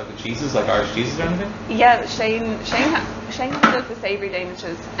combinations, like the cheeses, like Irish cheeses or anything? Yeah, Shane does the savoury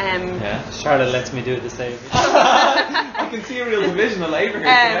danishes. Charlotte lets me do the savoury. I can see a real division of labour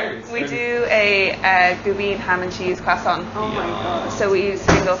here. We do a Goubine ham and cheese croissant. Oh my god! So we use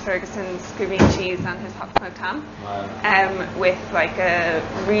Fingal Ferguson's Goubine cheese and his hot smoked ham, with like a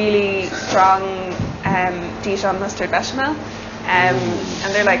really strong Dijon mustard bechamel. And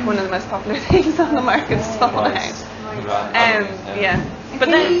they're like one of the most popular things on the market stall now. But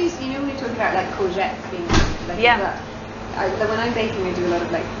then we talk about like courgettes being like that. When I'm baking, I do a lot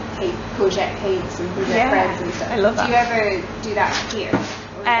of like courgette cakes and courgette breads and stuff. I love that. Do you ever do that here?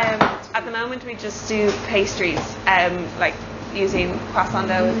 At the moment, we just do pastries, like using croissant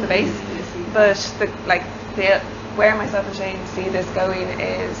dough as the base. But where myself and Shane see this going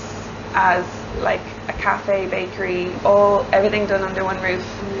is as like a cafe, bakery, everything done under one roof,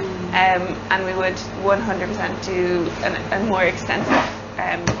 and we would 100% do a more extensive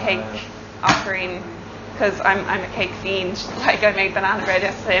cake offering, because I'm a cake fiend. Like I made banana bread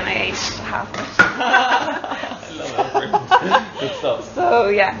yesterday and I ate half of it. I love it. Good stuff. So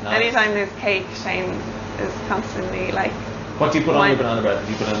anytime there's cake, Shane is constantly like. What do you put on your banana bread?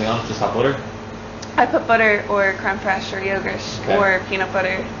 Do you put anything on it? Just hot butter? I put butter or creme fraiche or yogurt or peanut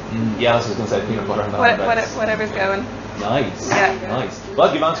butter. Yeah, I was just going to say peanut butter on that. Whatever's going. Nice. Yeah. Nice.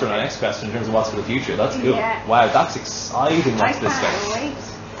 Well, you've answered our next question in terms of what's for the future. That's cool. Yeah. Wow, that's exciting. What's this can't space? wait.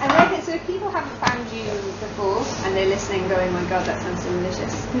 And then, so if people haven't found you before and they're listening going, my God, that sounds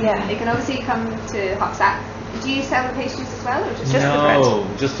delicious. Yeah. They can obviously come to Hopsack. Do you sell the pastries as well, or just the bread? No,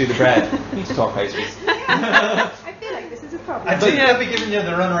 just do the bread. You need to talk pastries. I feel like this is a problem. I think I'll be giving you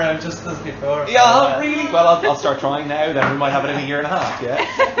the runaround just as before. Yeah, really? Well, I'll start trying now. Then we might have it in a year and a half. Yeah.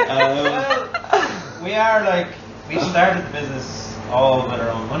 Well, we are like, we started the business all with our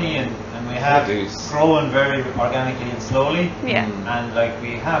own money, and we have grown very organically and slowly. Yeah. And like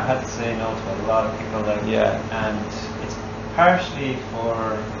we have had to say no to a lot of people, like, and it's partially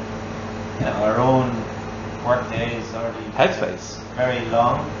for our own work days already Headspace. very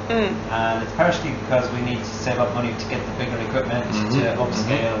long, and it's partially because we need to save up money to get the bigger equipment to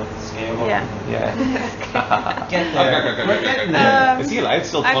upscale, scale up. Yeah. Get there. We're getting there. Is he allowed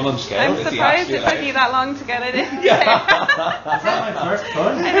still fun on scale? I'm Is he surprised actually it took allowed? you that long to get it in. Is that my first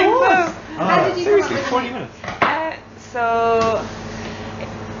pun? I think so. How did you Seriously, come up 40 with minutes. So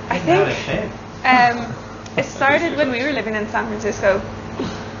I think it started when we were living in San Francisco,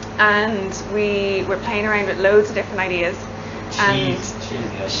 and we were playing around with loads of different ideas. And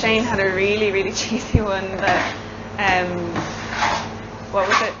Shane had a really, really cheesy one that, what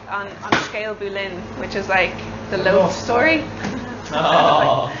was it, on Scale Boulin, which is like the loaf story.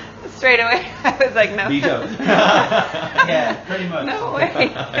 Oh. Straight away, I was like, no. Veto. Yeah, pretty much. No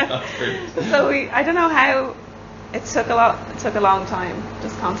way. So I don't know how, it took a long time,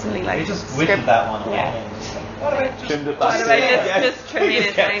 just constantly like. We just whittled that one away. Yeah. What about Trimmed it What back. about just trimming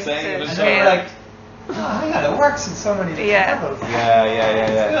it kept down saying to it. And they were like, oh, hang on, it works in so many different levels. Yeah.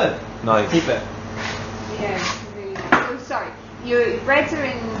 It's good. Nice. Keep it. Yeah, really nice. So sorry, your breads are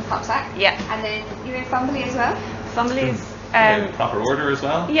in Hopsack. Yeah. And then you're in Fumbly as well. Fumbly's. Proper order as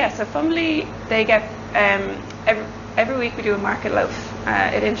well? Yeah, so Fumbly, they get every week we do a market loaf.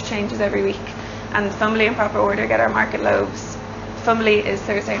 It interchanges every week, and Fumbly and Proper Order get our market loaves. Fumbly is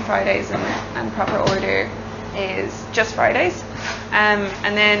Thursday and Fridays, and Proper Order is just Fridays. And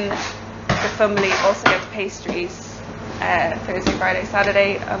then the Fumbly also gets pastries Thursday, Friday,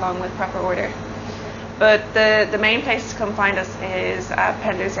 Saturday, along with Proper Order. But the main place to come find us is at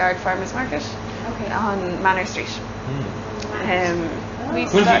Pender's Yard Farmers Market on Manor Street.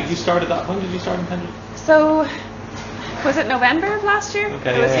 When did you start in Pendle? So, was it November of last year?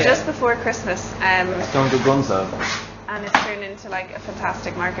 Okay, it was just before Christmas. Don't do guns though. And it's turned into like a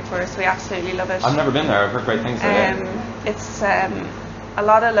fantastic market for us. We absolutely love it. I've never been there. I've heard great things about it. It's a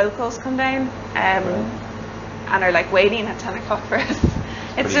lot of locals come down and are like waiting at 10 o'clock for us.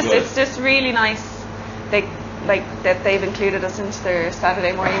 It's just really nice. They like that they've included us into their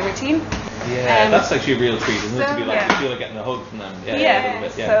Saturday morning routine. Yeah, that's actually a real treat, isn't it? To be like, you feel like getting a hug from them. Yeah. A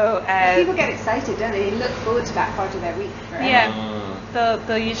little bit, So people get excited, don't they? They look forward to that part of their week. Right? Yeah,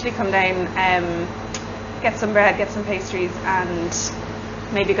 they'll usually come down, get some bread, get some pastries, and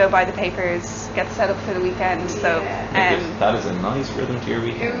maybe go buy the papers, get set up for the weekend. So that is a nice rhythm to your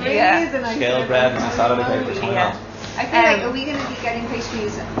weekend. It really is a nice Scale bread and Saturday papers. Why not? I feel like, are we going to be getting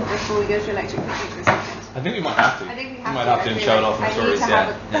pastries before we go to Electric Picnic this weekend? I think we might have to. I think we might have to and show it off in the stories.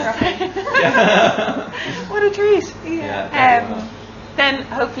 What a treat! Yeah. Then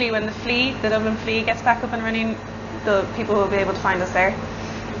hopefully when the Dublin Flea gets back up and running, the people will be able to find us there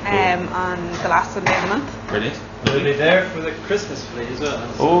on the last Sunday of the month. Brilliant. We'll be there for the Christmas flea as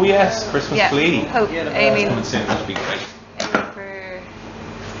well. Oh yes, Christmas flea. Aiming Coming soon, that'll be great.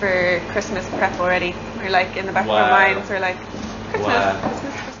 For Christmas prep already. We're like in the back of our minds. We're like Christmas.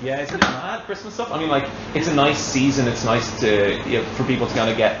 Yeah, isn't it mad, Christmas stuff? I mean, like, it's a nice season. It's nice to for people to kind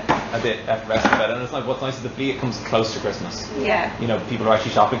of get a bit effervescent about it. And it's like, what's nice is the flea, it comes close to Christmas. Yeah. You know, people are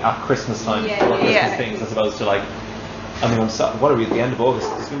actually shopping at Christmas time for Christmas things as opposed to like, I mean, what are we at the end of August?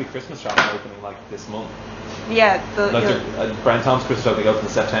 There's going to be Christmas shopping opening like this month. Yeah. Brand Tom's Christmas shopping open in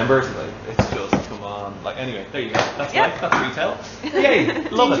September. So, like, it's just come on. Like, anyway, there you go. That's life. That's retail. Yay,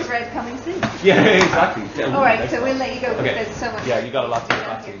 love it. Gingerbread coming soon. Yeah, exactly. All right, so we'll let you go because there's so much. Yeah, you got a lot to get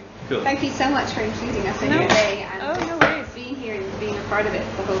back to. Cool. Thank you so much for including us in your day and no worries. being here and being a part of it.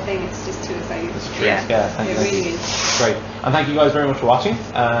 The whole thing, it's just too exciting. It's true. Yeah, thank you. Really is. Great. And thank you guys very much for watching.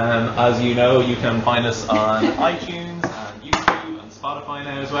 As you know, you can find us on iTunes and YouTube and Spotify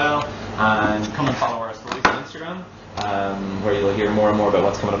now as well. And come and follow our stories on Instagram, where you'll hear more and more about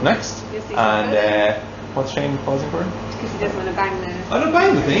what's coming up next. And what's Shane pausing for? Because he doesn't want to bang the... I don't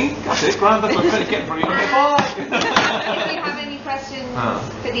bang the thing. That's it, Grant. That's what I'm getting for you. Okay, bye. If you have any questions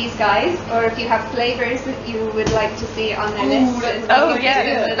for these guys, or if you have flavours that you would like to see on their list,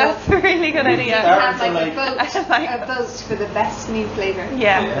 that's really really good idea. You have like like- a vote for the best new flavour.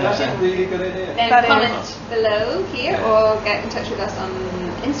 Yeah. That's a really good idea. Then That comment below here or get in touch with us on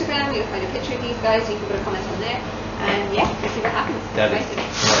Instagram. You'll find a picture of these guys. You can put a comment on there. And yeah, we'll see what happens. Deadly.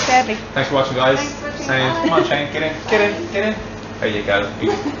 Right. Deadly. Thanks for watching, guys. Thanks for watching. Shane, Bye. come on, Shane, get in. There you go.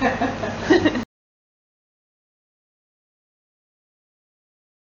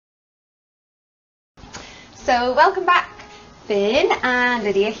 So welcome back, Finn and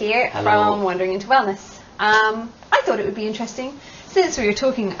Lydia here Hello. from Wandering into Wellness. I thought it would be interesting, since we were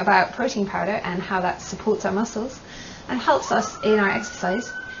talking about protein powder and how that supports our muscles and helps us in our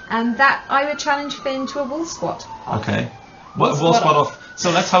exercise, and that I would challenge Finn to a wall squat. Okay. Wall squat off.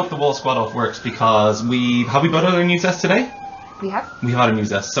 So let's hope the wall squat off works, because we got our new zest today. We have. We've had a new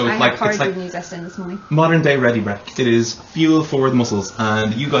zest, so I it's had like horrid new zest in this morning. modern day ready brek. It is fuel for the muscles,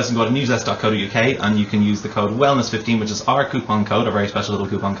 and you guys can go to newzest.co.uk and you can use the code wellness15, which is our coupon code, a very special little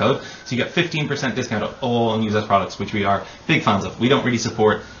coupon code. So you get 15% discount on all New Zest products, which we are big fans of. We don't really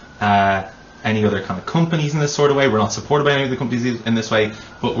support any other kind of companies in this sort of way. We're not supported by any other companies in this way,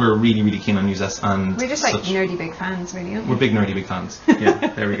 but we're really, really keen on New Zest, and We're just like nerdy big fans, really, aren't we? we're big nerdy big fans. Yeah,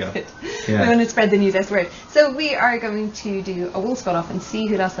 there we go. We want to spread the New Zest word. So we are going to do a wall squat off and see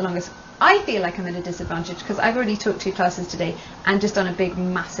who lasts the longest. I feel like I'm at a disadvantage because I've already took 2 classes today and just done a big,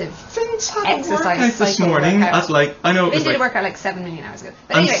 massive Finn's had exercise a workout this cycle morning. workout. At like, I know it Finn was did a like, workout like 7 million hours ago.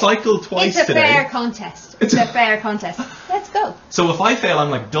 But and anyway, cycled twice it's a today. fair contest. It's a fair contest. Let's go. So if I fail, I'm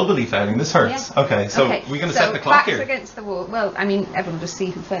like doubly failing. This hurts. Yeah. Okay, so we're going to set the clock backs here. against the wall. Well, I mean, everyone will just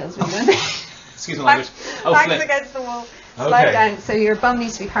see who fails. Really, don't they? Excuse my language. Oh, backs flip. against the wall. Okay. Slide down. So your bum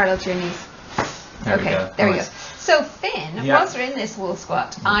needs to be parallel to your knees. There we go. There we go. Nice. So Finn, Yeah. once we're in this wall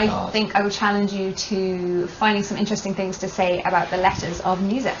squat, Oh my I God. think I would challenge you to finding some interesting things to say about the letters of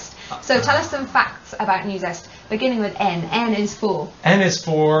New Zest. So tell us some facts about New Zest, beginning with N. N is for. N is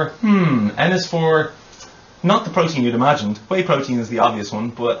for not the protein you'd imagined. Whey protein is the obvious one,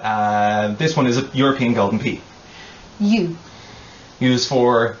 but this one is a European golden pea. U. U is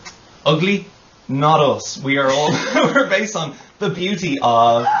for ugly, not us. We are all we're based on the beauty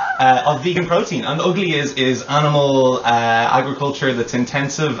of vegan protein, and ugly is animal agriculture that's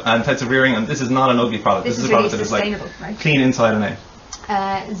intensive rearing, and this is not an ugly product. This is is a really product that is like sustainable, right? clean inside and out.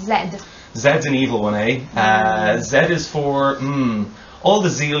 Z. Z's an evil one, eh? Z is for all the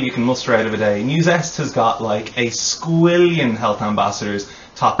zeal you can muster out of a day. New Zest has got like a squillion health ambassadors,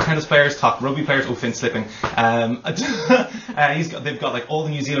 top tennis players, top rugby players. Oh, Finn's slipping. They've got like all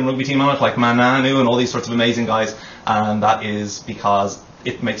the New Zealand rugby team on it, like Mananu and all these sorts of amazing guys, and that is because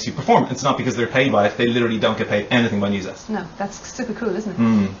it makes you perform. It's not because they're paid by it. They literally don't get paid anything by New Zest. No, that's super cool, isn't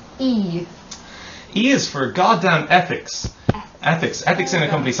it? E. E is for goddamn ethics. Ethics in a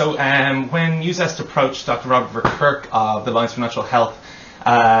company. So when New Zest approached Dr. Robert Verkerk of the Alliance for Natural Health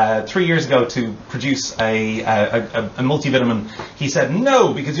 3 years ago to produce a multivitamin, he said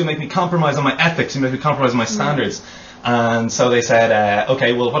no, because you'll make me compromise on my ethics, you make me compromise on my standards. And so they said,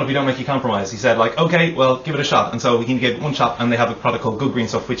 okay, well, what if we don't make you compromise? He said, like, okay, well, give it a shot. And so he gave it one shot, and they have a product called Good Green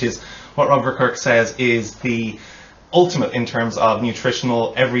Stuff, which is what Robert Verkerk says is the ultimate in terms of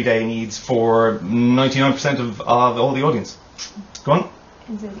nutritional everyday needs for 99% of all the audience. Go on.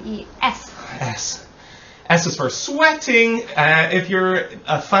 E. S. S. S is for sweating. If you're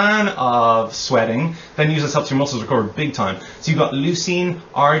a fan of sweating, then New Zest helps your muscles recover big time. So you've got leucine,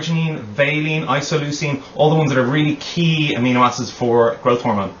 arginine, valine, isoleucine, all the ones that are really key amino acids for growth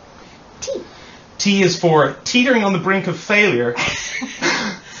hormone. T. T is for teetering on the brink of failure.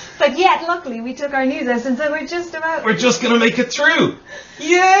 But yet, luckily, we took our New Zest, and so we're just about. We're just gonna make it through.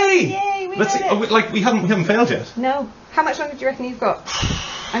 Yay! Yay, we Let's did see. it. Like we haven't failed yet. No. How much longer do you reckon you've got?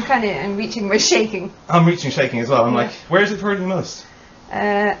 I'm reaching, we're shaking. I'm reaching, shaking as well. I'm Yeah. like, where is it hurting most?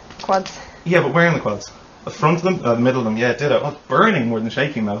 Quads. Yeah, but where in the quads? The front of them? The middle of them? Yeah, ditto. Oh, it's burning more than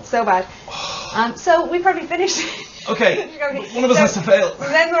shaking though. So bad. So we probably finished. Okay, one of us has to fail.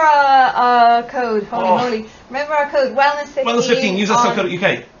 Remember our code. Holy Oh. moly. Remember our code. Wellness15. Wellness 15, use that code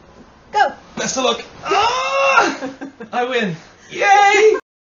UK. Go. Best of luck. Ah! I win. Yay!